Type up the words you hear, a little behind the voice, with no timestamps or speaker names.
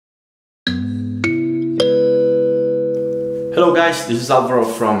Hello guys, this is Alvaro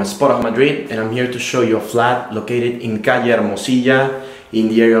from Espora Madrid and I'm here to show you a flat located in Calle Hermosilla in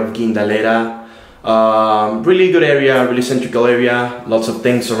the area of Guindalera. Really good area, really central area, lots of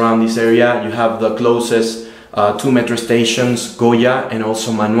things around this area. You have the closest two metro stations, Goya and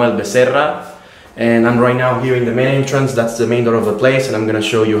also Manuel Becerra. And I'm right now here in the main entrance, that's the main door of the place, and I'm gonna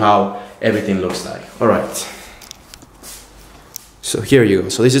show you how everything looks like. Alright. So here you go.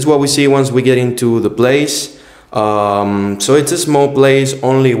 So this is what we see once we get into the place. So it's a small place,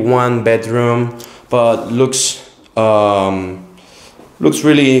 only one bedroom, but looks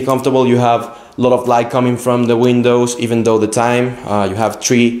really comfortable. You have a lot of light coming from the windows, even though the time you have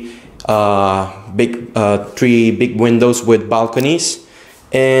three big windows with balconies.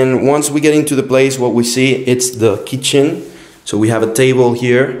 And once we get into the place, what we see, it's the kitchen. So we have a table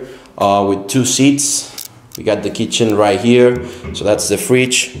here with two seats. We got the kitchen right here, so that's the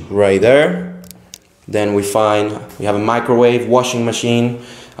fridge right there. Then we have a microwave, washing machine,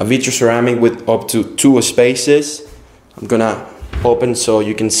 a vitro ceramic with up to 2 spaces. I'm gonna open so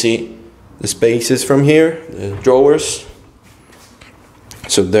you can see the spaces from here, the drawers.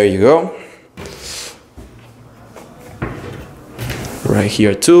 So there you go. Right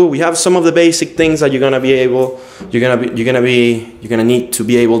here too, we have some of the basic things that you're gonna need to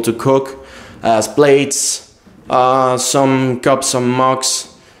be able to cook, as plates, some cups, some mugs,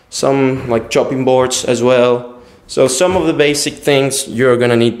 some like chopping boards as well. So some of the basic things you're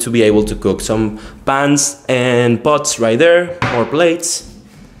gonna need to be able to cook. Some pans and pots right there, or plates.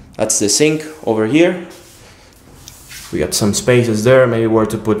 That's the sink over here. We got some spaces there, maybe where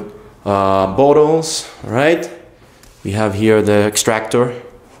to put bottles, right? We have here the extractor,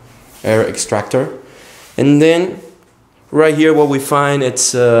 air extractor. And then right here what we find,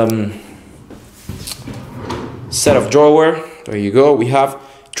 it's set of drawer. There you go. We have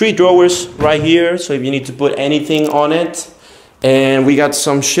 3 drawers right here, so if you need to put anything on it. And we got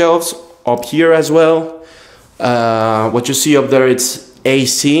some shelves up here as well. What you see up there, it's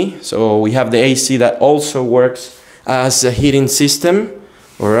AC. So we have the AC that also works as a heating system.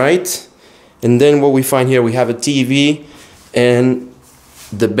 All right. And then what we find here, we have a TV and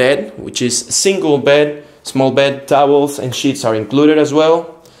the bed, which is a single bed, small bed, towels and sheets are included as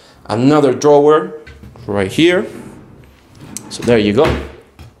well. Another drawer right here. So there you go.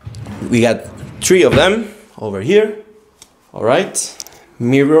 We got 3 of them over here. All right.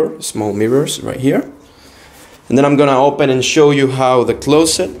 Mirror, small mirrors right here. And then I'm gonna open and show you how the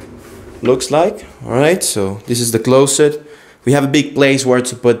closet looks like. All right. So this is the closet. We have a big place where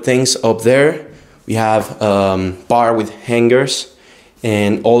to put things up there. We have bar with hangers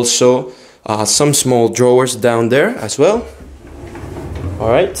and also some small drawers down there as well. All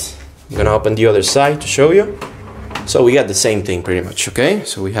right. I'm gonna open the other side to show you. So we got the same thing pretty much, okay?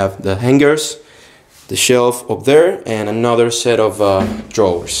 So we have the hangers, the shelf up there, and another set of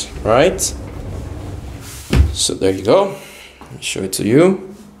drawers, right? So there you go. Let me show it to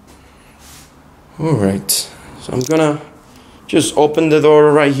you. All right. So I'm gonna just open the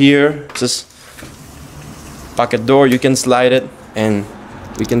door right here. Just pocket door, you can slide it, and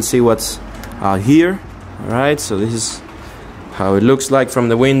we can see what's here. All right. So this is how it looks like from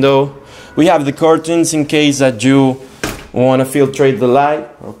the window. We have the curtains in case that you want to filtrate the light,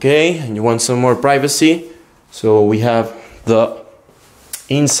 okay, and you want some more privacy. So we have the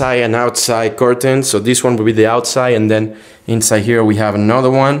inside and outside curtains. So this one will be the outside, and then inside here we have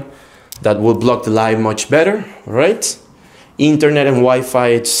another one that will block the light much better, all right? Internet and Wi-Fi,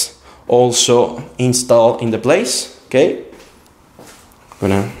 it's also installed in the place, okay? I'm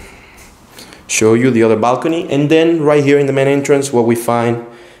gonna show you the other balcony, and then right here in the main entrance what we find,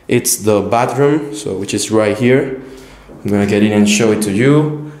 it's the bathroom, so which is right here. I'm gonna get in and show it to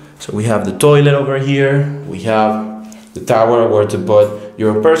you. So we have the toilet over here. We have the tower where to put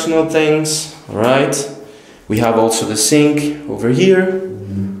your personal things, all right? We have also the sink over here.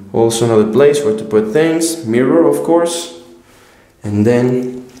 Also another place where to put things. Mirror, of course. And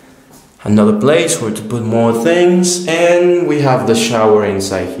then another place where to put more things. And we have the shower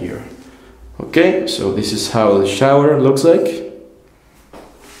inside here. Okay, so this is how the shower looks like.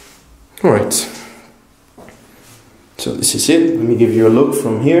 Alright, so this is it. Let me give you a look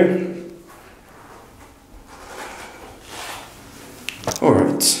from here.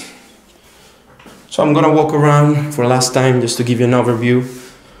 Alright, so I'm gonna walk around for last time just to give you an overview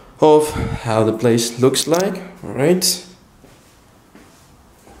of how the place looks like. Alright.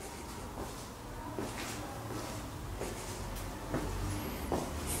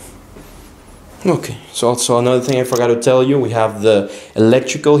 Okay, so also another thing I forgot to tell you, we have the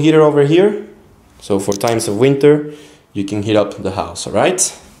electrical heater over here. So for times of winter, you can heat up the house, all right?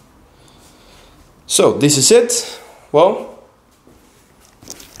 So this is it. Well,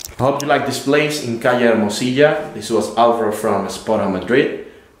 I hope you like this place in Calle Hermosilla. This was Alvaro from Spot on Madrid.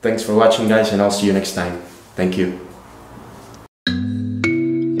 Thanks for watching, guys, and I'll see you next time. Thank you.